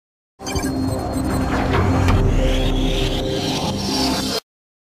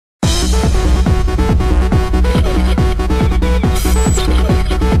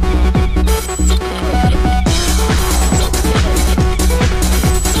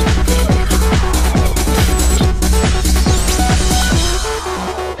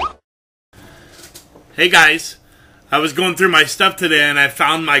Hey guys, I was going through my stuff today and I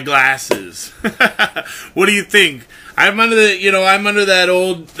found my glasses. What do you think? I'm under that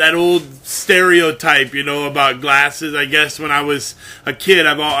old stereotype, about glasses. I guess when I was a kid,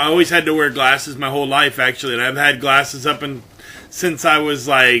 I always had to wear glasses my whole life, actually, and I've had glasses since I was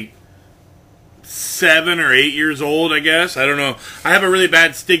like 7 or 8 years old, I guess. I don't know. I have a really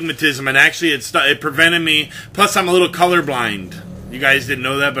bad stigmatism, and actually it prevented me. Plus, I'm a little colorblind. You guys didn't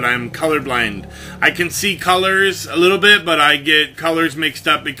know that, but I'm colorblind. I can see colors a little bit, but I get colors mixed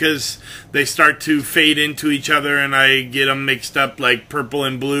up because they start to fade into each other, and I get them mixed up like purple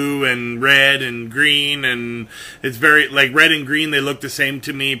and blue and red and green, and it's very, like red and green, they look the same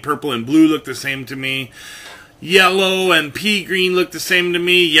to me. Purple and blue look the same to me. Yellow and pea green look the same to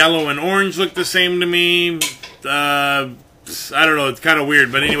me. Yellow and orange look the same to me. I don't know, it's kind of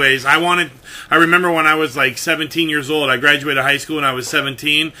weird, but anyways, I remember when I was like 17 years old, I graduated high school when I was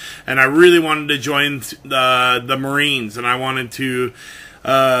 17, and I really wanted to join the Marines, and I wanted to,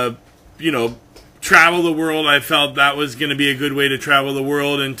 travel the world. I felt that was going to be a good way to travel the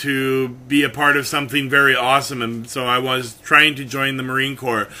world and to be a part of something very awesome, and so I was trying to join the Marine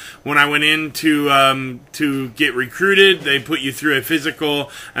Corps. When I went in to get recruited, they put you through a physical,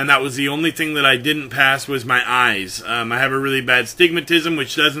 and that was the only thing that I didn't pass was my eyes. I have a really bad stigmatism,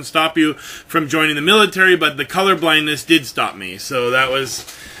 which doesn't stop you from joining the military, but the color blindness did stop me, so that was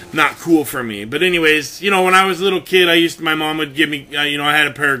not cool for me. But anyways, when I was a little kid, my mom would give me, I had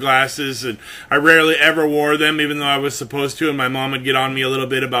a pair of glasses, and I rarely ever wore them, even though I was supposed to, and my mom would get on me a little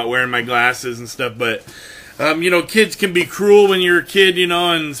bit about wearing my glasses and stuff, but, kids can be cruel when you're a kid,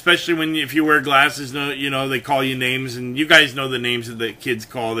 and especially if you wear glasses, they call you names, and you guys know the names that the kids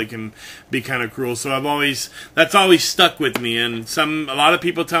call. They can be kind of cruel, so that's always stuck with me, and a lot of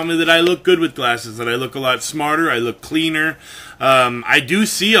people tell me that I look good with glasses, that I look a lot smarter, I look cleaner. I do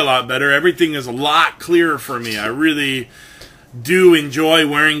see a lot better. Everything is a lot clearer for me. I really do enjoy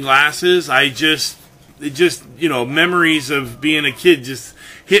wearing glasses. Memories of being a kid just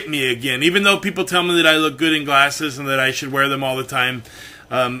hit me again. Even though people tell me that I look good in glasses and that I should wear them all the time,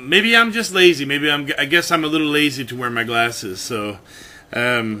 maybe I'm just lazy. I guess I'm a little lazy to wear my glasses. So,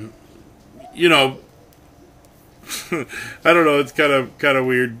 I don't know. It's kind of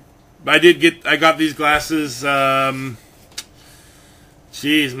weird. I got these glasses.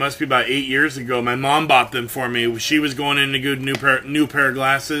 Geez, must be about 8 years ago. My mom bought them for me. She was going in to get a new pair of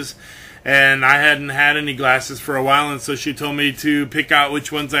glasses, and I hadn't had any glasses for a while, and so she told me to pick out which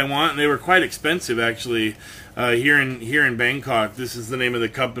ones I want, and they were quite expensive, actually, here in Bangkok. This is the name of the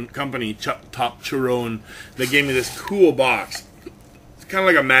company, Top Charon. They gave me this cool box. It's kind of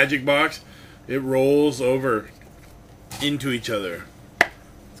like a magic box. It rolls over into each other.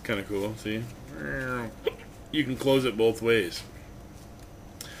 It's kind of cool, see? You can close it both ways.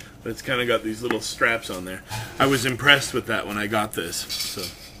 But it's kind of got these little straps on there. I was impressed with that when I got this.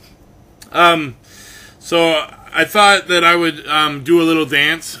 So I thought that I would do a little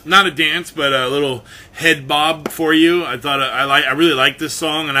dance. Not a dance, but a little head bob for you. I thought I really like this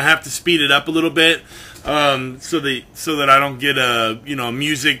song, and I have to speed it up a little bit so that I don't get a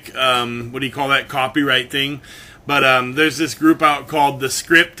music what do you call that, copyright thing. But there's this group out called The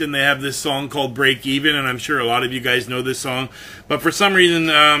Script, and they have this song called Break Even, and I'm sure a lot of you guys know this song. But for some reason,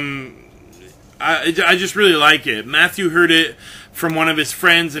 I just really like it. Matthew heard it from one of his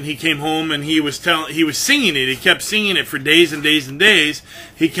friends, and he came home, and he was singing it. He kept singing it for days and days and days.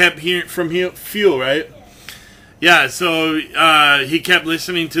 He kept hearing from Fuel, right? Yeah, so he kept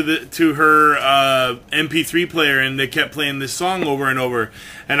listening to her MP3 player, and they kept playing this song over and over.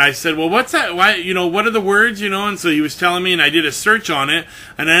 And I said, well, what's that? Why, what are the words, And so he was telling me, and I did a search on it,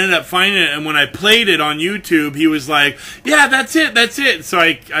 and I ended up finding it. And when I played it on YouTube, he was like, yeah, that's it. So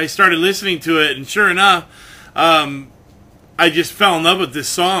I started listening to it, and sure enough, I just fell in love with this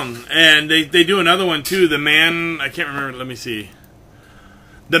song. And they do another one too. The Man, I can't remember. Let me see.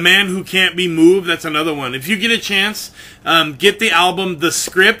 The Man Who Can't Be Moved, that's another one. If you get a chance, get the album The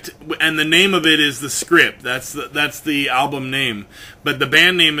Script, and the name of it is The Script. That's the album name. But the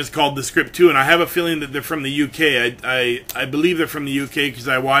band name is called The Script too, and I have a feeling that they're from the UK. I believe they're from the UK because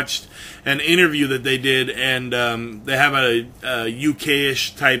I watched an interview that they did, and they have a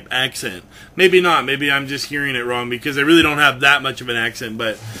UK-ish type accent. Maybe not. Maybe I'm just hearing it wrong because they really don't have that much of an accent.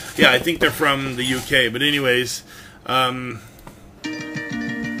 But yeah, I think they're from the UK. But anyways,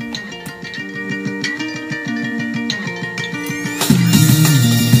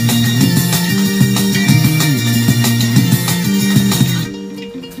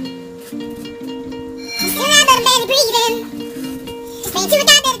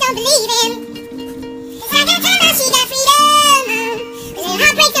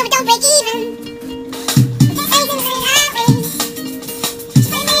 Don't break even.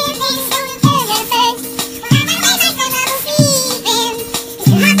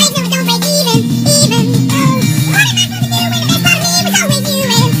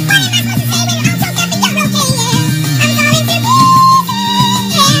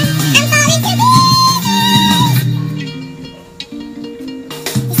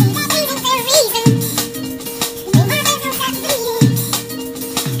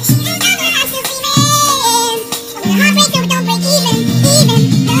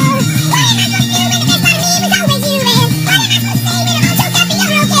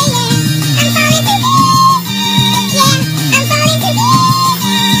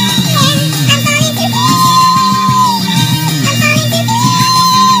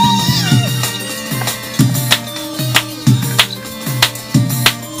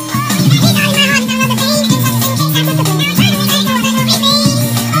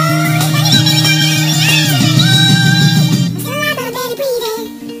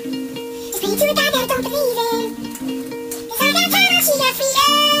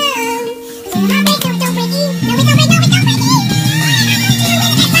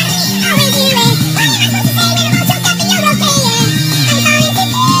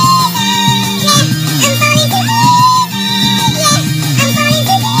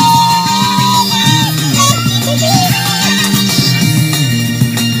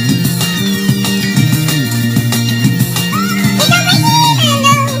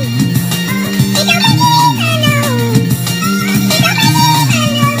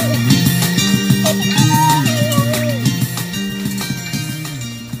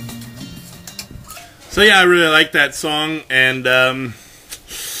 So yeah, I really like that song, and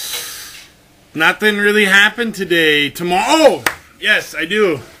nothing really happened today. Tomorrow, oh yes, I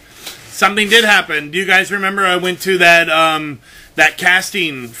do. Something did happen. Do you guys remember I went to that that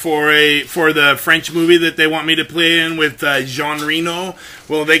casting for the French movie that they want me to play in with Jean Reno?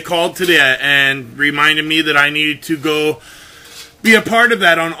 Well, they called today and reminded me that I needed to go be a part of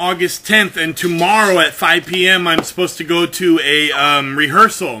that on August 10th, and tomorrow at 5 p.m. I'm supposed to go to a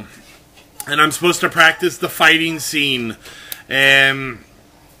rehearsal, and I'm supposed to practice the fighting scene. And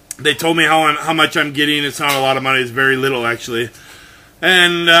they told me how much I'm getting. It's not a lot of money. It's very little, actually.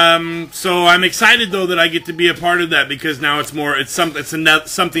 And so I'm excited though that I get to be a part of that, because now it's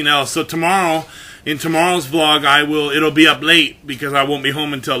something else. So tomorrow, in tomorrow's vlog, it'll be up late because I won't be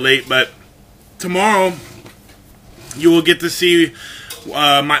home until late. But tomorrow, you will get to see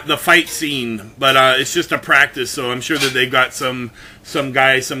the fight scene, but it's just a practice, so I'm sure that they got some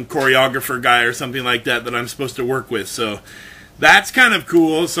guy, some choreographer guy or something like that I'm supposed to work with. So that's kind of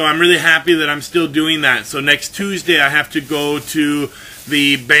cool. So I'm really happy that I'm still doing that. So next Tuesday I have to go to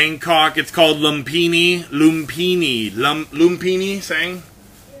the Bangkok. It's called Lumpini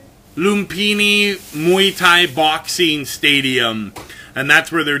Muay Thai Boxing Stadium. And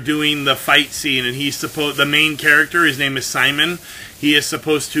that's where they're doing the fight scene, and the main character, his name is Simon. He is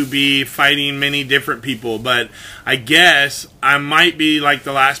supposed to be fighting many different people, but I guess I might be like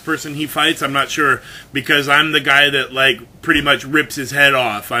the last person he fights. I'm not sure, because I'm the guy that like pretty much rips his head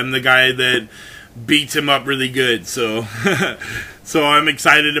off. I'm the guy that beats him up really good. So so I'm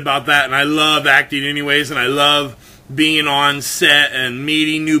excited about that, and I love acting anyways, and I love being on set and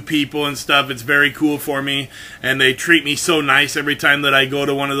meeting new people and stuff. It's very cool for me, and they treat me so nice every time that I go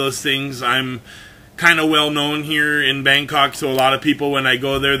to one of those things. I'm kind of well known here in Bangkok, so a lot of people, when I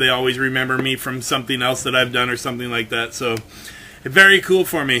go there, they always remember me from something else that I've done or something like that. So very cool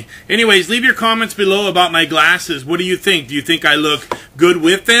for me. Anyways, leave your comments below about my glasses. What do you think? Do you think I look good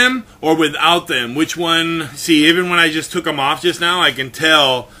with them or without them? Which one? See, even when I just took them off just now, I can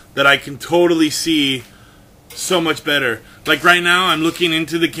tell that I can totally see so much better. Like right now, I'm looking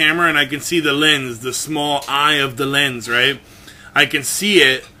into the camera and I can see the lens, the small eye of the lens, right? I can see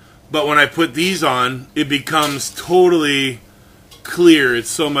it, but when I put these on, it becomes totally clear. It's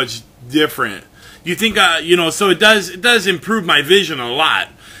so much different. You think, you know, so it does improve my vision a lot.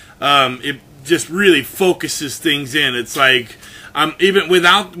 It just really focuses things in. It's like, even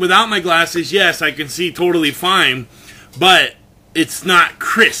without my glasses, yes, I can see totally fine, but it's not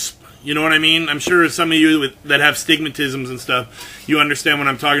crisp. You know what I mean? I'm sure some of you that have stigmatisms and stuff, you understand what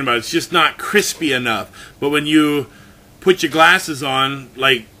I'm talking about. It's just not crispy enough. But when you put your glasses on,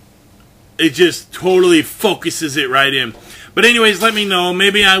 like, it just totally focuses it right in. But anyways, let me know.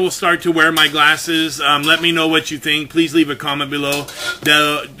 Maybe I will start to wear my glasses. Let me know what you think. Please leave a comment below.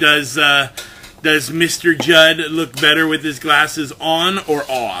 Does Mr. Judd look better with his glasses on or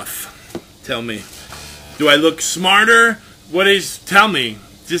off? Tell me. Do I look smarter? Tell me.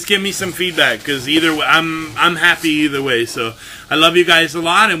 Just give me some feedback, because either way, I'm happy either way. So I love you guys a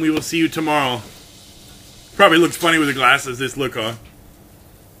lot, and we will see you tomorrow. Probably looks funny with the glasses, this look on.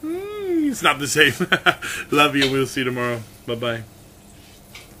 It's not the same. Love you. We'll see you tomorrow. Bye-bye.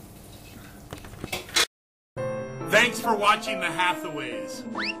 Thanks for watching the Hathaways.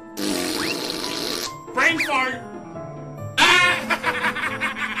 Brain fart!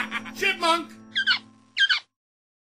 Ah! Chipmunk!